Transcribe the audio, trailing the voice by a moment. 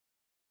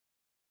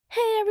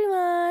Hey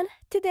everyone!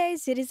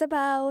 Today's video is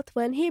about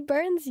when he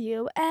burns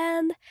you,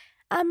 and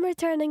I'm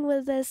returning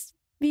with this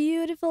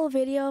beautiful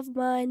video of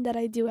mine that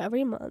I do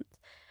every month.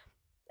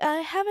 I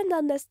haven't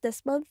done this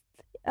month.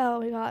 Oh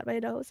my god, my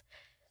nose.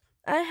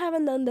 I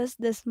haven't done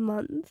this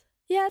month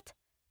yet,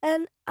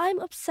 and I'm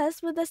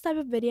obsessed with this type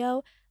of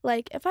video.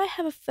 Like, if I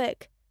have a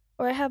fic,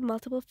 or I have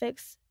multiple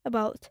fics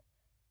about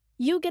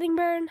you getting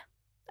burned,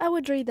 I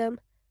would read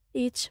them,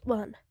 each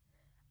one.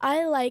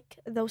 I like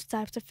those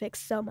types of fics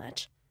so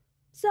much.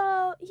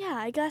 So, yeah,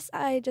 I guess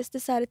I just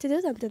decided to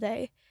do them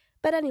today.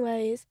 But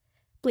anyways,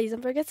 please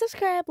don't forget to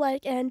subscribe,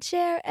 like, and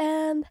share,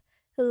 and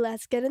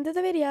let's get into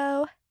the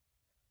video.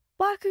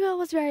 Bakugou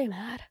was very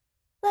mad.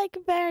 Like,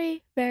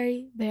 very,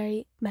 very,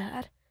 very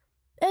mad.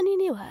 And you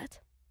knew it.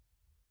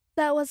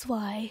 That was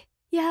why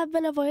you have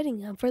been avoiding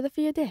him for the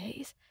few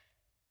days.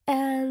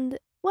 And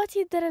what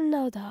you didn't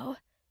know, though,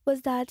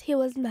 was that he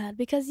was mad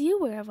because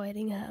you were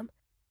avoiding him.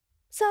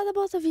 So the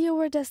both of you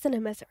were just in a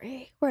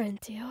misery,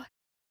 weren't you?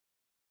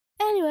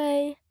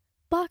 Anyway,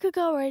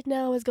 Bakugou right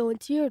now is going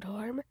to your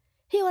dorm.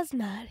 He was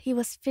mad. He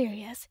was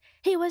furious.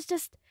 He was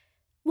just...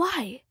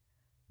 Why?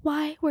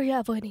 Why were you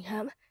avoiding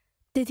him?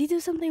 Did he do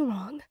something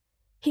wrong?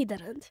 He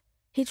didn't.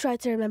 He tried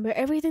to remember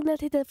everything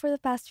that he did for the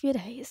past few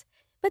days,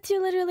 but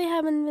you literally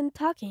haven't been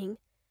talking.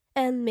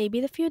 And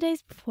maybe the few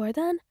days before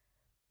then?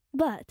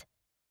 But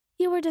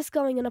you were just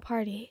going on a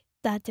party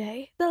that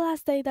day, the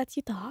last day that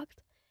you talked.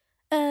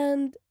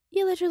 And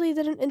you literally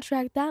didn't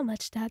interact that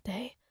much that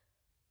day.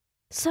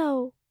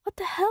 So, what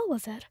the hell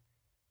was it?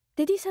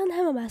 Did you send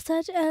him a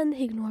message and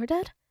he ignored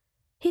it?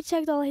 He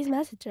checked all his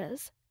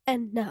messages,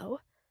 and no.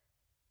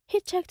 He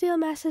checked your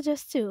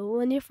messages too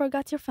when you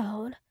forgot your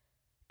phone.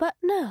 But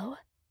no,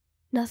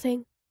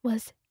 nothing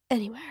was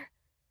anywhere.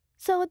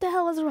 So what the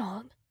hell was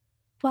wrong?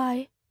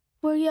 Why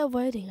were you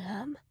avoiding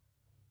him?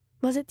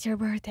 Was it your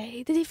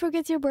birthday? Did he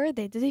forget your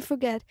birthday? Did he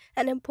forget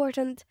an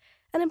important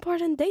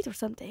date or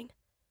something?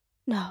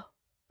 No,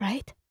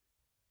 right?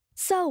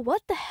 So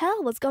what the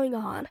hell was going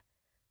on?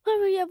 Why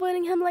were you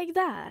avoiding him like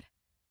that?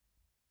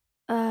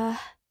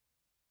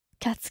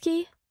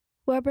 Katsuki?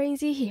 What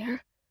brings you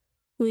here?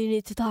 We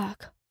need to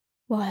talk.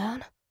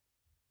 Why?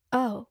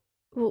 Oh,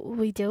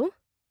 we do?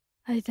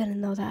 I didn't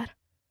know that.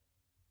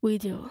 We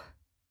do.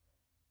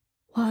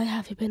 Why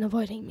have you been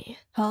avoiding me,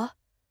 huh?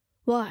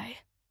 Why?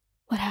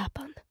 What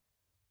happened?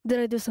 Did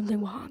I do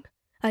something wrong?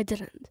 I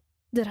didn't.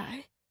 Did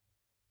I?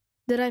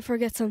 Did I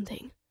forget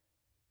something?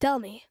 Tell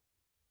me.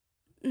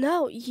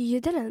 No, you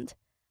didn't.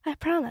 I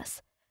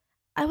promise.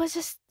 I was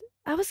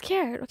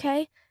scared,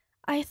 okay?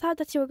 I thought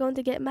that you were going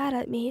to get mad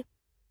at me.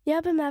 You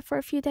have been mad for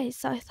a few days,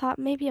 so I thought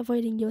maybe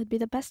avoiding you would be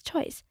the best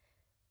choice.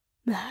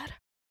 Mad?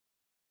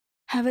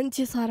 Haven't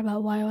you thought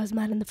about why I was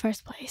mad in the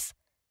first place?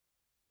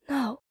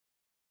 No.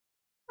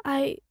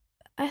 I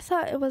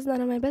thought it was none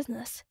of my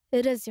business.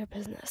 It is your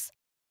business.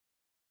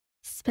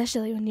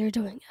 Especially when you're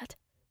doing it.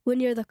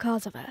 When you're the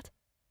cause of it.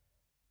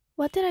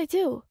 What did I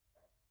do?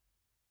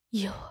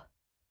 You.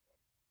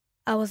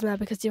 I was mad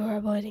because you were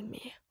avoiding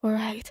me,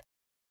 alright?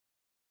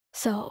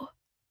 So,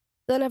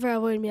 don't ever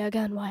avoid me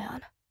again,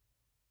 Wyan.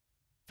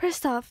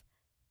 First off,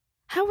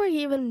 how were you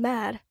even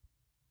mad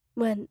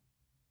when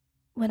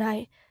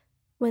I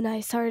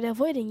started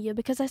avoiding you?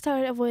 Because I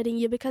started avoiding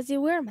you because you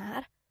were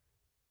mad.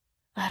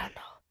 I don't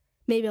know.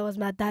 Maybe I was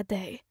mad that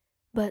day,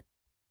 but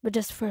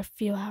just for a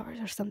few hours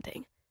or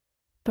something.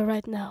 But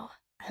right now,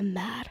 I'm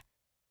mad.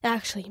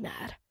 Actually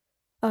mad.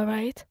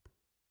 Alright?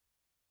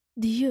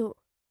 Do you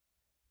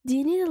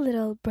need a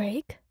little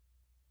break?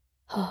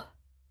 Huh.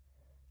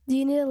 Do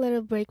you need a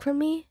little break from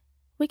me?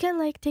 We can,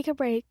 like, take a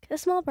break, a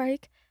small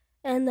break,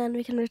 and then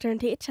we can return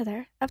to each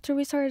other after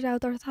we sorted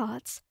out our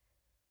thoughts.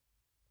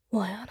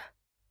 Wyan.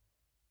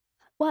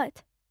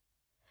 What?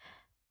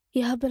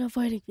 You have been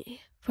avoiding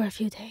me for a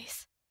few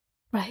days,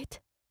 right?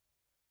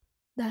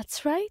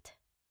 That's right.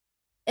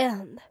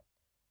 And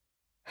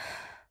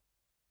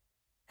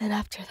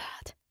after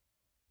that,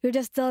 you're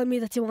just telling me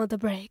that you want a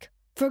break.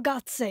 For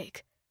God's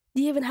sake.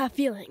 Do you even have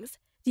feelings?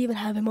 Do you even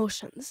have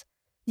emotions?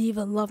 Do you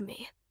even love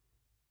me?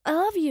 I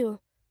love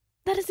you.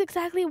 That is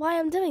exactly why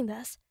I'm doing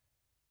this.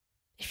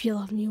 If you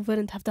loved me, you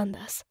wouldn't have done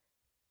this.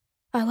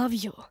 I love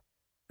you,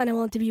 and I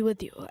want to be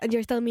with you, and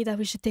you're telling me that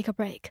we should take a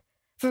break.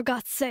 For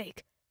God's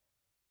sake.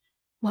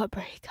 What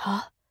break,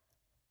 huh?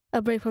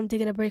 A break from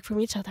taking a break from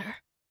each other.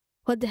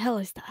 What the hell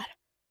is that?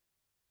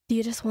 Do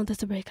you just want us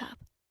to break up?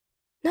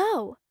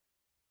 No.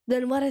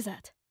 Then what is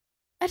it?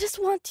 I just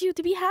want you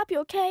to be happy,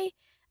 okay?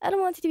 I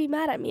don't want you to be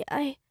mad at me.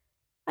 I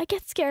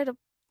get scared of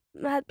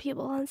mad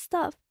people and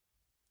stuff.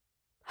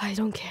 I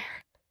don't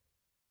care.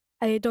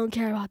 I don't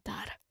care about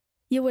that.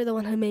 You were the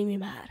one who made me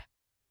mad.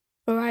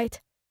 Alright?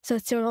 So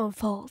it's your own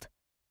fault.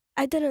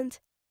 I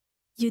didn't.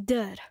 You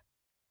did.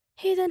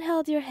 He then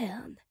held your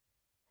hand,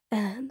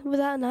 and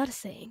without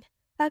noticing,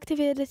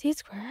 activated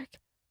his quirk.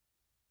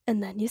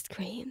 And then you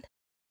screamed.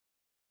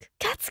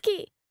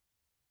 Katsuki!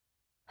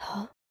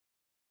 Huh?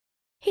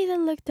 He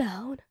then looked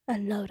down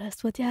and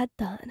noticed what you had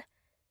done.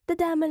 The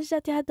damage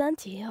that you had done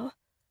to you.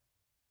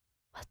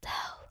 What the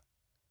hell?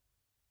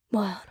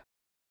 Moyan,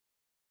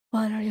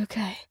 Juan, are you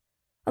okay?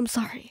 I'm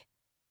sorry.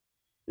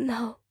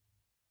 No.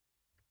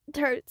 It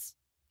hurts.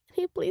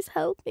 Can you please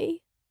help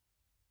me?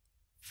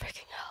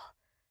 Freaking hell.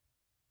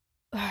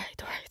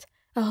 Alright.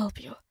 I'll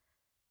help you.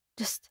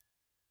 Just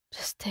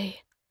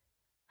stay.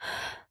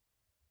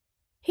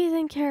 He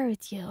then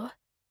carried you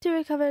to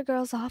Recovery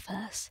Girl's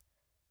office.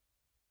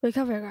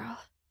 Recovery Girl,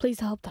 please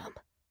help them.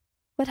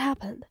 What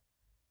happened?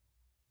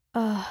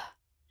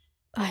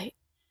 I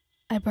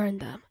burned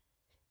them.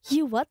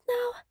 You what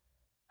now?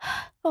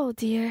 Oh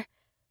dear.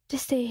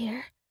 Just stay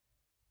here.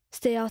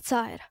 Stay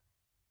outside.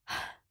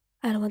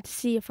 I don't want to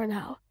see you for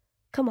now.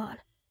 Come on.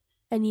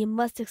 And you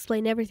must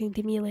explain everything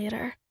to me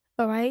later.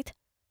 Alright?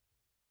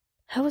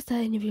 How is that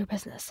any of your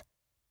business?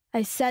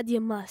 I said you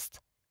must.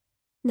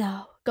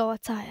 Now, go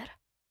outside.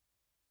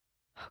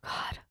 Oh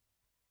God.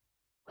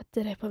 What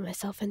did I put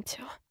myself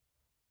into?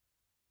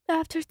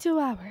 After 2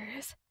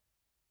 hours.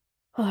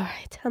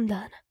 Alright, I'm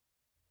done.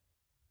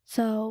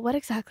 So, what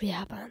exactly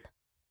happened?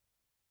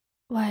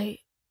 Why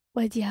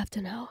do you have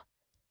to know?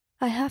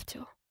 I have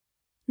to.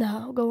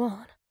 Now, go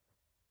on.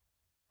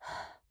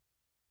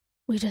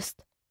 We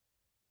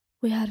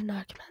had an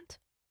argument.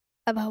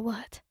 About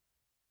what?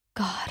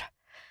 God.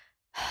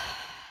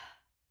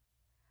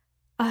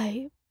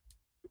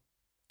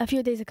 A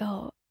few days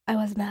ago, I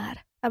was mad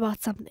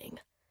about something.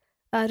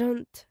 I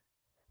don't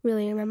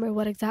really remember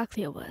what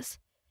exactly it was.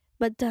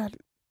 But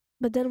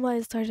then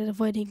Wine started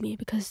avoiding me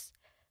because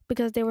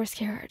they were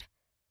scared.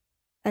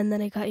 And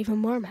then I got even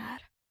more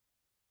mad.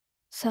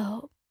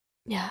 So,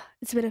 yeah,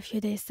 it's been a few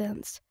days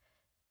since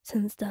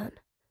then.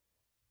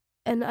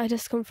 And I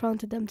just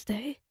confronted them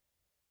today.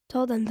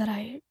 Told them that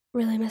I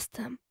really missed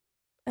them.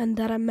 And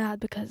that I'm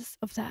mad because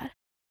of that.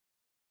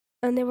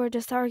 And they were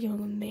just arguing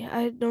with me.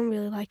 I don't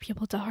really like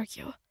people to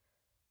argue.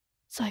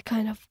 So I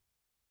kind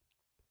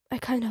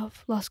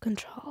of lost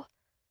control.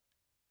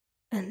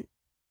 And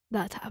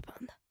that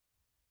happened.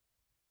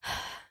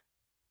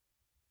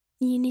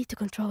 You need to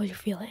control your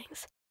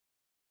feelings.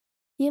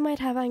 You might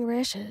have anger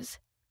issues.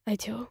 I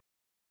do.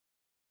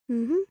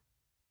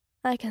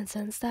 I can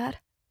sense that.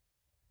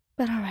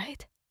 But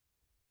alright.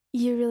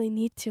 You really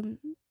need to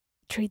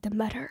treat them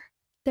better.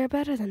 They're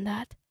better than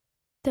that.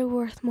 They're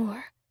worth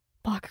more.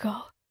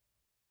 Bakugou.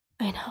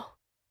 I know.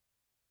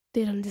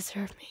 They don't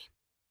deserve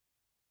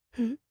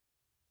me.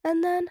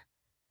 And then,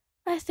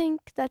 I think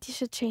that you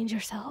should change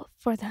yourself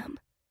for them.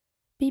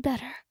 Be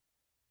better.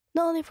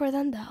 Not only for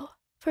them though,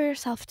 for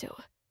yourself too.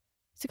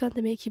 It's going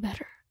to make you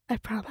better, I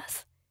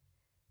promise.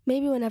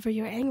 Maybe whenever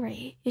you're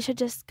angry, you should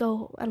just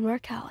go and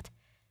work out.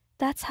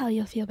 That's how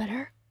you'll feel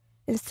better.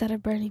 Instead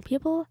of burning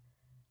people,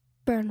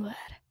 burn wood.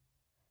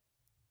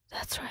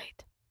 That's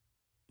right.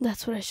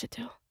 That's what I should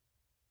do.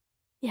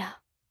 Yeah,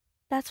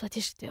 that's what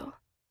you should do.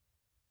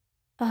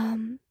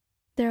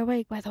 They're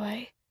awake, by the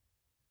way.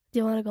 Do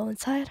you want to go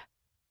inside?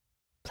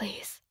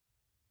 Please.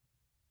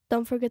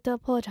 Don't forget to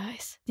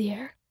apologize,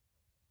 dear.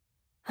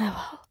 I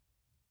will.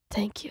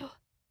 Thank you.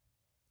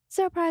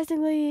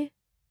 Surprisingly,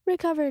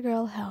 Recovery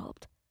Girl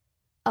helped.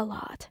 A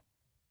lot.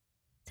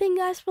 Thank you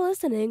guys for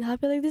listening.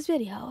 Hope you like this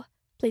video.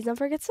 Please don't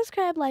forget to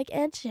subscribe, like,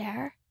 and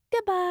share.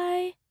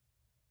 Goodbye!